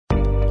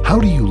How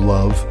do you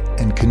love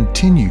and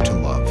continue to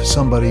love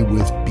somebody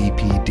with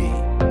BPD?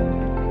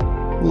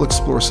 We'll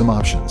explore some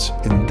options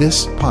in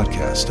this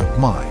podcast of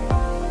My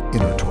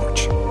Inner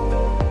Torch.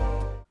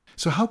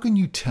 So how can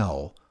you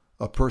tell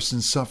a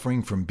person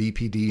suffering from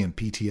BPD and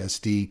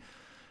PTSD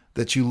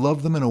that you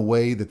love them in a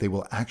way that they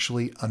will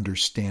actually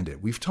understand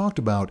it? We've talked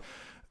about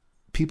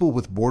people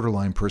with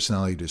borderline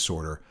personality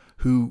disorder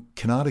who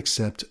cannot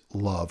accept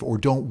love or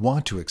don't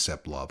want to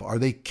accept love. Are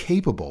they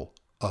capable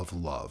of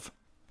love?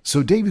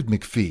 So David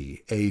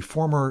McPhee, a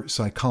former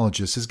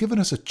psychologist, has given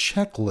us a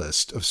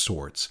checklist of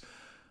sorts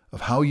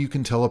of how you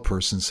can tell a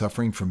person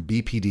suffering from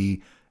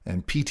BPD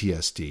and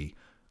PTSD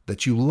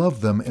that you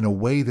love them in a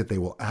way that they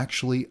will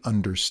actually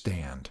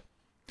understand.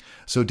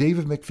 So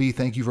David McPhee,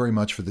 thank you very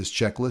much for this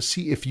checklist.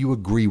 See if you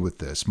agree with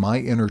this.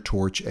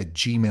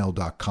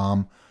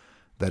 myinnertorch@gmail.com.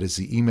 That is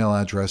the email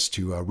address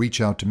to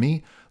reach out to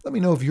me. Let me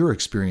know of your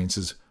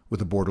experiences with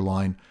the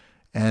borderline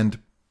and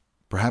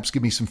perhaps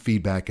give me some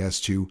feedback as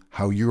to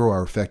how you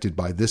are affected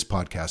by this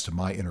podcast of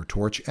My Inner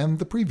Torch and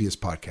the previous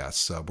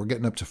podcasts. We're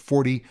getting up to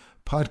 40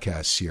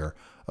 podcasts here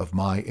of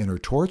My Inner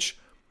Torch,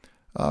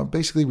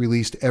 basically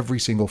released every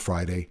single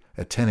Friday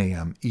at 10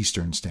 a.m.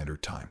 Eastern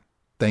Standard Time.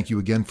 Thank you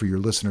again for your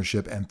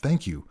listenership and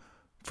thank you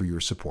for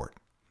your support.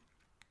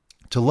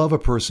 To love a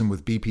person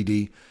with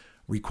BPD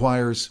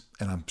requires,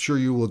 and I'm sure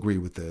you will agree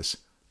with this,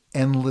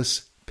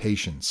 endless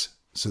patience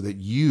so that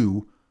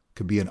you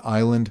could be an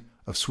island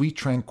of sweet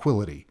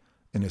tranquility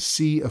in a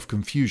sea of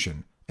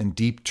confusion and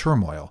deep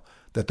turmoil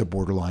that the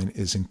borderline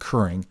is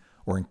incurring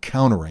or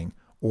encountering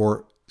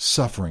or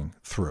suffering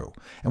through.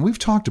 And we've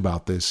talked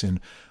about this in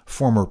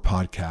former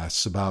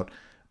podcasts about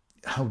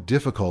how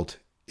difficult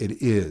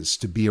it is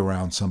to be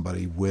around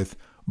somebody with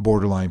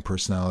borderline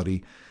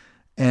personality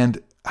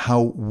and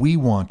how we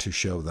want to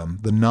show them,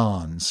 the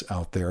nons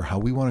out there, how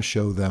we want to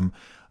show them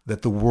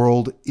that the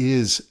world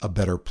is a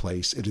better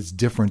place. It is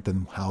different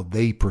than how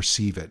they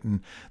perceive it.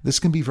 And this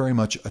can be very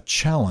much a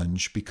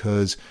challenge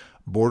because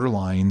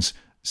borderlines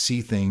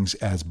see things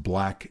as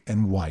black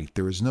and white.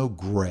 There is no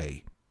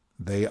gray.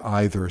 They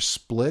either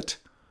split,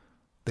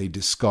 they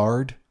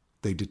discard,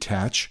 they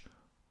detach,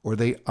 or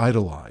they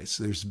idolize.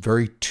 There's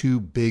very two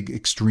big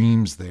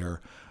extremes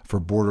there for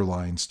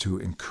borderlines to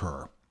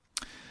incur.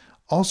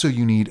 Also,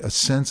 you need a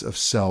sense of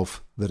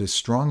self that is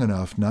strong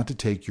enough not to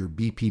take your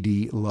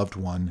BPD loved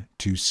one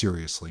too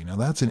seriously. Now,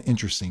 that's an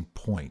interesting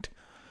point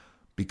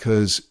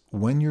because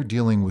when you're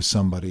dealing with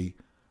somebody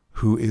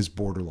who is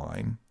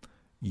borderline,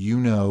 you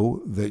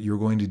know that you're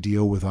going to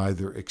deal with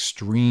either you're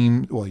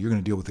going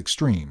to deal with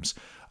extremes.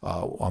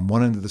 On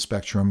one end of the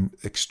spectrum,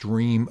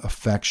 extreme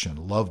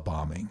affection, love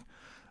bombing,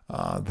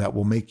 that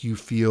will make you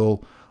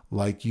feel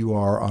like you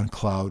are on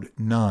cloud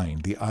nine,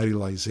 the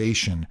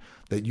idealization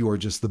that you are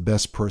just the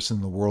best person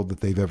in the world that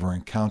they've ever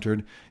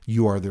encountered.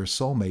 You are their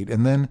soulmate.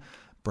 And then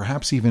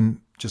perhaps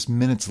even just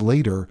minutes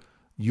later,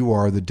 you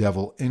are the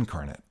devil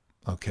incarnate.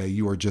 Okay,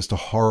 you are just a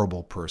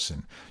horrible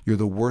person. You're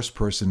the worst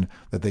person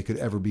that they could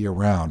ever be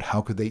around. How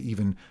could they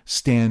even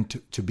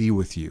stand to be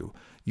with you?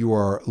 You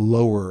are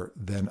lower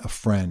than a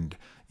friend.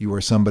 You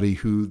are somebody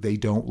who they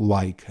don't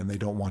like and they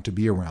don't want to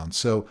be around.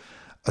 So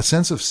a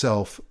sense of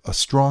self, a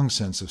strong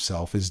sense of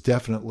self, is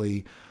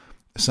definitely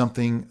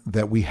something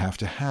that we have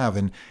to have.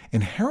 And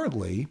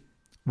inherently,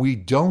 we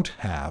don't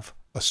have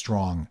a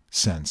strong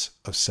sense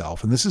of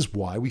self. And this is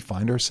why we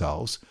find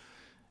ourselves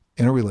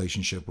in a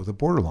relationship with a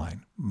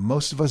borderline.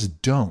 Most of us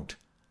don't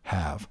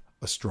have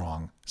a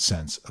strong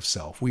sense of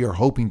self. We are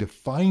hoping to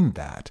find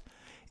that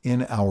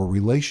in our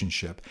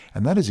relationship.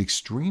 And that is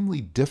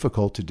extremely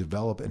difficult to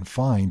develop and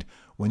find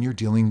when you're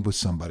dealing with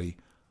somebody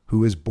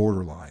who is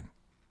borderline.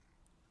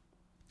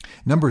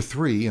 Number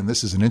 3, and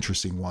this is an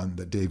interesting one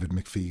that David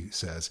McPhee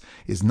says,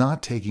 is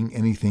not taking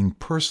anything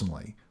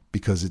personally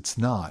because it's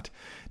not.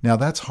 Now,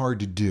 that's hard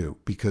to do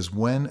because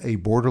when a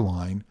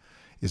borderline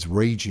is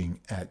raging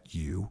at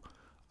you,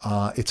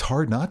 it's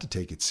hard not to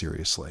take it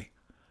seriously.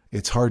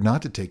 It's hard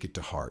not to take it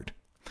to heart.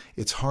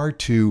 It's hard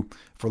to,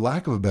 for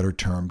lack of a better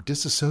term,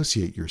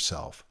 disassociate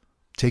yourself.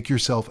 Take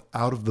yourself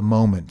out of the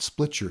moment,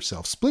 split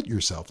yourself,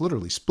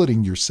 literally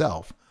splitting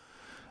yourself.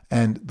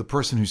 And the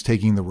person who's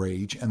taking the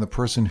rage and the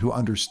person who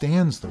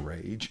understands the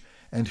rage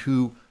and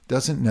who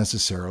doesn't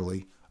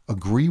necessarily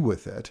agree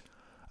with it.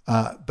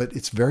 But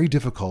it's very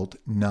difficult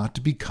not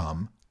to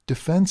become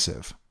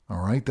defensive.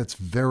 All right. That's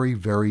very,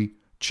 very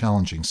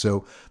challenging.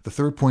 So the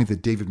third point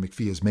that David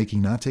McPhee is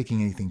making, not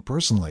taking anything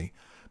personally,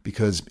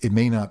 because it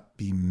may not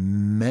be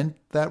meant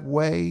that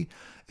way.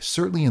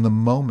 Certainly in the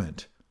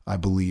moment, I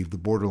believe the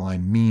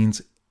borderline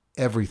means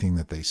everything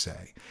that they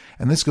say.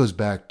 And this goes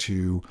back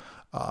to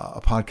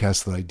a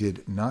podcast that I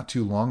did not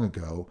too long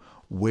ago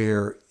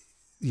where,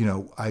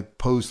 I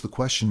posed the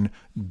question,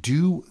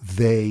 do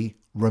they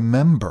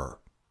remember?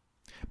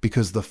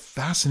 Because the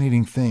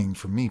fascinating thing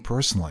for me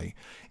personally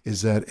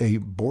is that a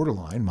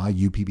borderline, my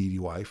UPBD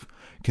wife,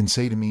 can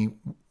say to me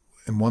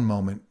in one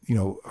moment,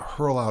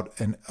 hurl out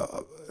a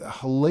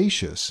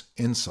hellacious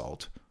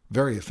insult,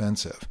 very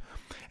offensive,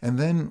 and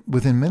then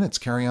within minutes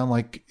carry on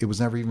like it was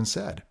never even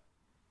said.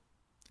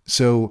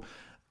 So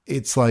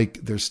it's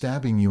like they're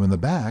stabbing you in the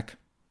back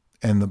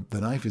and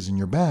the knife is in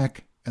your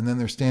back, and then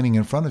they're standing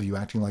in front of you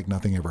acting like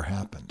nothing ever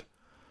happened.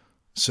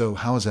 So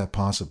how is that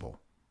possible?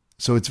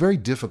 So it's very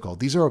difficult.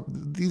 These are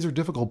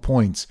difficult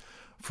points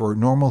for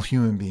normal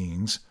human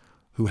beings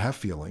who have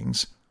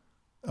feelings.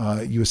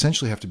 You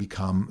essentially have to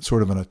become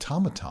sort of an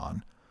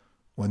automaton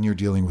when you're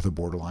dealing with a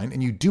borderline,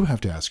 and you do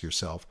have to ask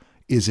yourself,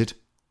 is it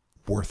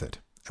worth it?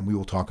 And we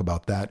will talk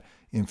about that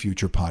in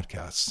future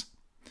podcasts.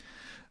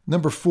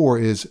 Number 4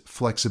 is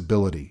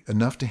flexibility,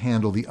 enough to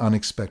handle the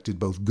unexpected,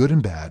 both good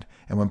and bad,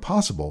 and when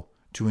possible,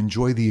 to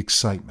enjoy the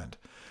excitement.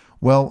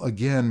 Well,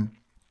 again,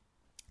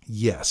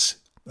 yes,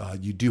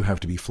 you do have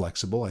to be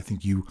flexible. I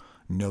think you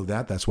know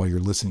that. That's why you're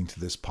listening to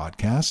this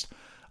podcast.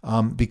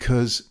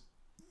 Because,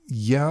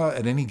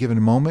 at any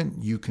given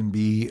moment, you can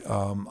be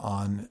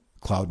on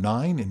cloud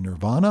 9 in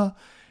nirvana,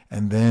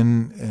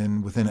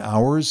 and within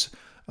hours,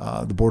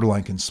 the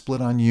borderline can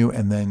split on you,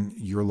 and then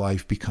your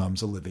life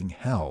becomes a living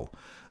hell.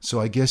 So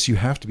I guess you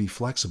have to be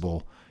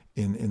flexible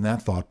in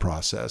that thought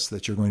process,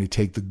 that you're going to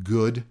take the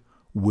good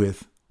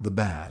with the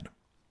bad.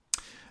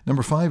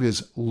 Number 5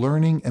 is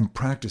learning and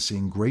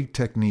practicing great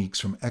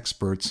techniques from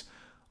experts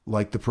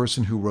like the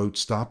person who wrote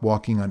Stop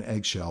Walking on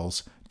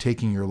Eggshells,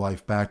 Taking Your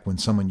Life Back When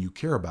Someone You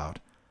Care About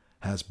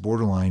Has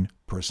Borderline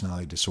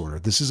Personality Disorder.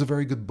 This is a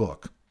very good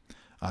book.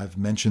 I've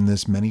mentioned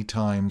this many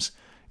times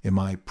in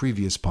my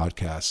previous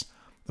podcasts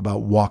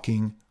about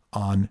walking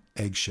on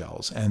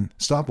eggshells. And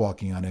Stop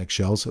Walking on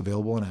Eggshells,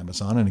 available on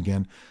Amazon. And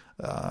again,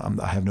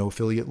 I have no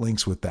affiliate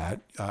links with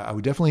that. I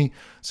would definitely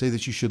say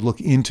that you should look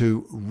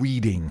into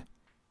reading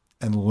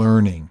and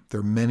learning. There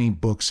are many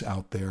books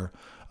out there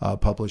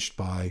published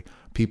by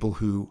people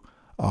who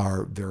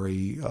are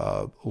very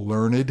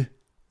learned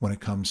when it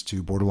comes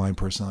to borderline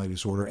personality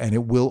disorder, and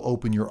it will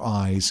open your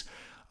eyes.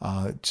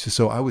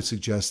 So I would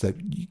suggest that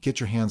you get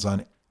your hands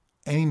on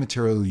any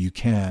material you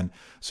can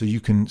so you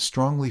can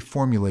strongly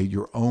formulate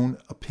your own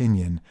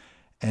opinion,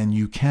 and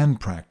you can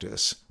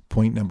practice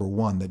point number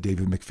 1 that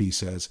David McPhee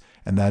says,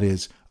 and that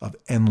is of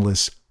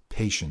endless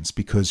patience,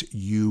 because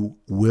you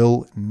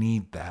will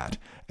need that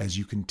as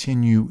you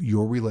continue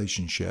your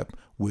relationship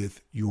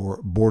with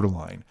your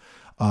borderline.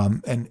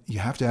 And you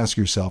have to ask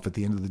yourself at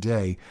the end of the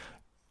day,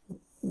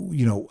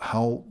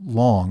 how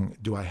long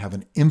do I have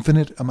an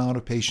infinite amount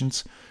of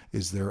patience?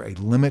 Is there a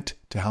limit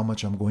to how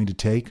much I'm going to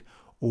take?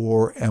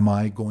 Or am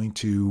I going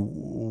to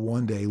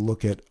one day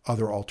look at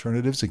other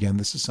alternatives? Again,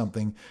 this is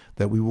something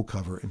that we will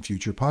cover in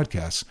future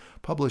podcasts,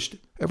 published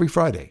every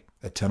Friday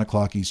at 10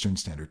 o'clock Eastern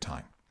Standard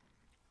Time.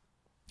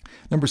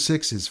 Number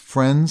 6 is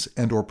friends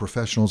and or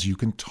professionals you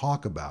can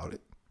talk about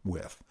it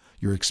with,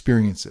 your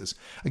experiences.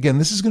 Again,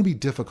 this is going to be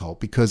difficult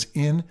because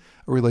in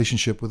a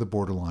relationship with a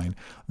borderline,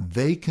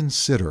 they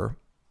consider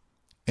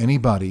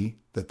anybody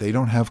that they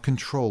don't have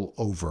control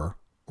over,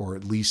 or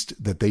at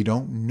least that they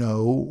don't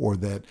know, or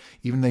that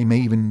even they may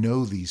even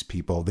know these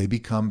people, they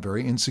become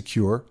very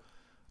insecure,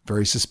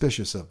 very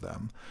suspicious of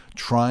them.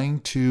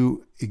 Trying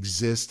to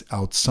exist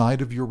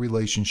outside of your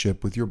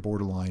relationship with your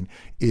borderline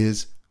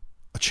is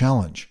a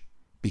challenge,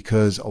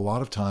 because a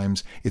lot of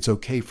times it's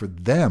okay for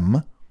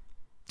them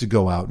to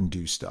go out and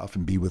do stuff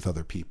and be with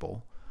other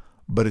people,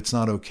 but it's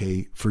not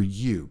okay for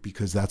you,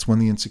 because that's when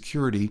the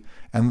insecurity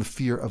and the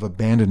fear of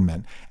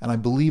abandonment, and I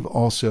believe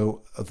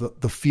also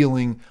the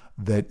feeling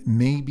that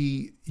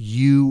maybe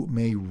you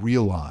may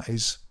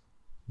realize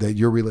that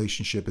your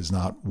relationship is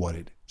not what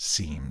it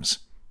seems.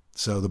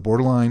 So the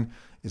borderline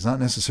is not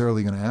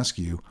necessarily going to ask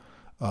you,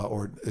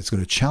 or it's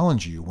going to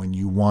challenge you when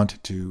you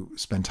want to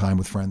spend time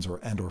with friends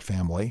or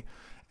family,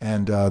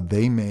 and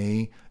they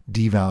may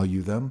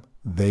devalue them.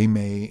 They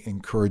may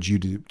encourage you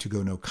to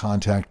go no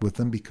contact with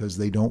them because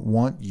they don't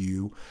want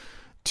you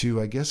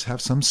to, I guess,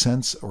 have some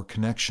sense or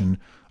connection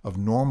of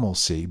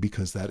normalcy,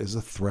 because that is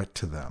a threat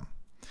to them.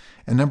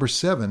 And number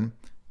 7,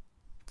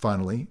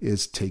 finally,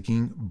 is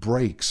taking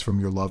breaks from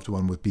your loved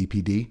one with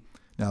BPD.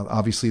 Now,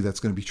 obviously, that's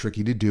going to be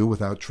tricky to do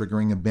without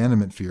triggering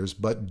abandonment fears,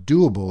 but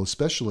doable,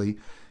 especially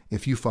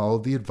if you follow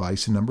the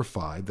advice in number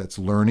 5, that's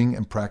learning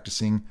and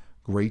practicing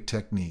great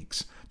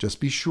techniques. Just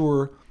be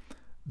sure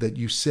that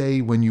you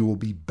say when you will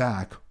be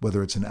back,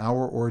 whether it's an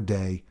hour or a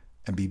day,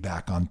 and be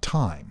back on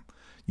time.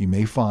 You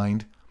may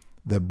find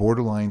that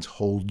borderlines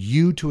hold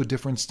you to a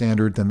different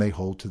standard than they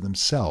hold to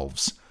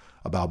themselves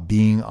about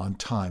being on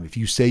time. If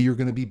you say you're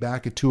going to be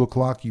back at 2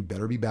 o'clock, you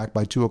better be back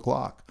by 2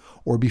 o'clock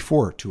or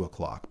before 2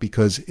 o'clock,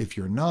 because if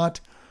you're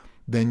not,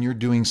 then you're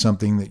doing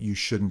something that you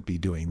shouldn't be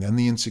doing. Then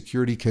the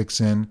insecurity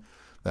kicks in.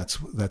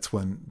 That's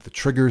when the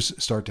triggers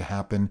start to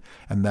happen,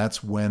 and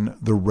that's when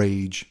the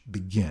rage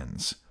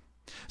begins.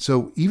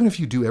 So even if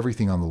you do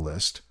everything on the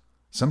list,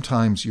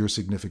 sometimes your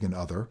significant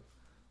other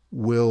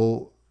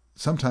will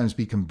sometimes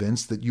be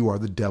convinced that you are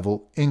the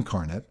devil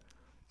incarnate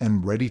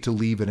and ready to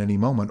leave at any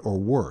moment, or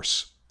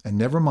worse. And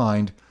never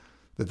mind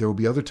that there will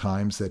be other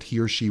times that he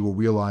or she will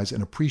realize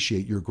and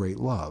appreciate your great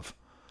love.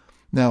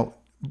 Now,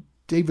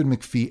 David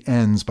McPhee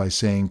ends by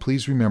saying,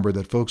 please remember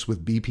that folks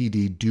with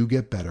BPD do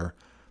get better,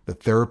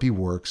 that therapy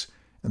works,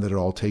 and that it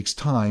all takes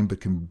time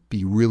but can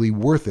be really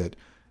worth it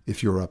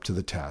if you're up to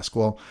the task.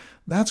 Well,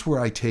 that's where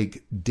I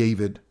take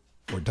David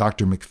or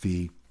Dr.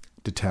 McPhee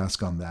to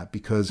task on that,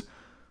 because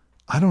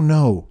I don't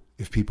know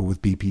if people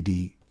with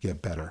BPD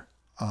get better.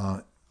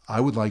 I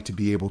would like to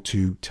be able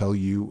to tell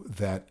you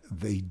that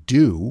they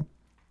do,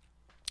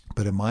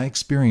 but in my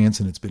experience,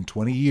 and it's been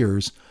 20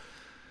 years,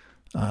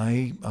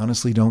 I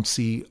honestly don't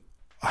see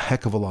a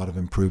heck of a lot of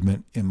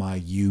improvement in my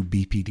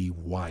BPD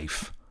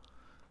wife.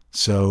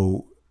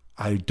 So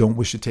I don't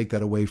wish to take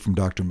that away from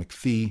Dr.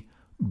 McPhee,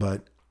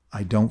 but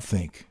I don't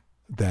think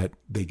that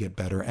they get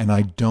better. And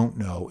I don't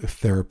know if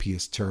therapy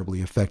is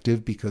terribly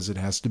effective, because it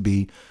has to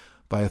be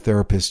by a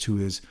therapist who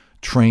is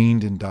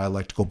trained in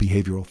dialectical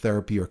behavioral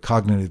therapy or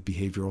cognitive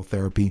behavioral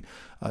therapy,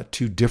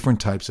 two different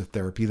types of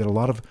therapy that a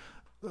lot of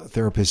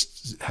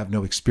therapists have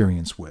no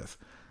experience with.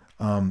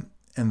 And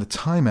the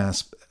time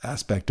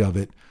aspect of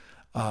it,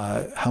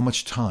 how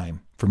much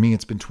time? For me,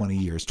 it's been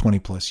 20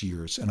 plus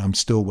years, and I'm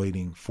still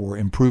waiting for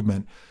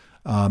improvement.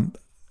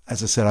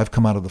 As I said, I've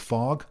come out of the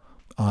fog.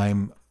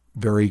 I'm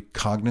very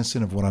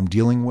cognizant of what I'm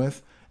dealing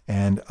with,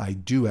 and I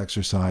do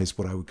exercise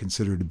what I would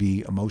consider to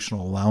be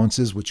emotional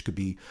allowances, which could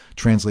be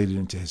translated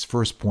into his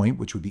first point,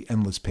 which would be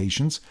endless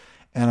patience.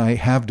 And I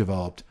have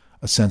developed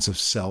a sense of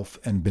self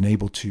and been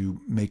able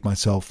to make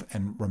myself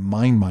and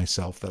remind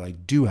myself that I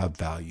do have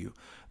value,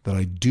 that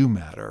I do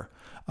matter.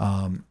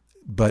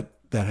 But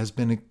that has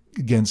been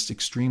against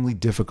extremely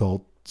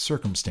difficult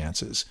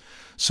circumstances.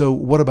 So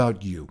what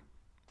about you?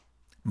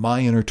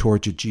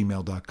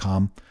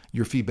 myinnertorch@gmail.com.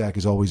 Your feedback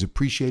is always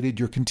appreciated.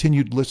 Your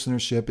continued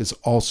listenership is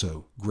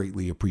also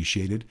greatly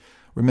appreciated.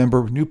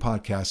 Remember, new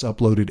podcasts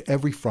uploaded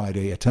every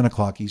Friday at 10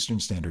 o'clock Eastern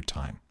Standard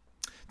Time,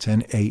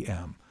 10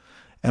 a.m.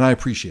 And I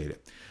appreciate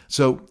it.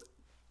 So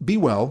be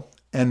well,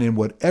 and in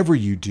whatever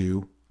you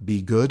do,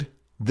 be good.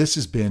 This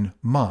has been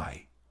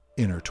My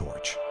Inner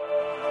Torch.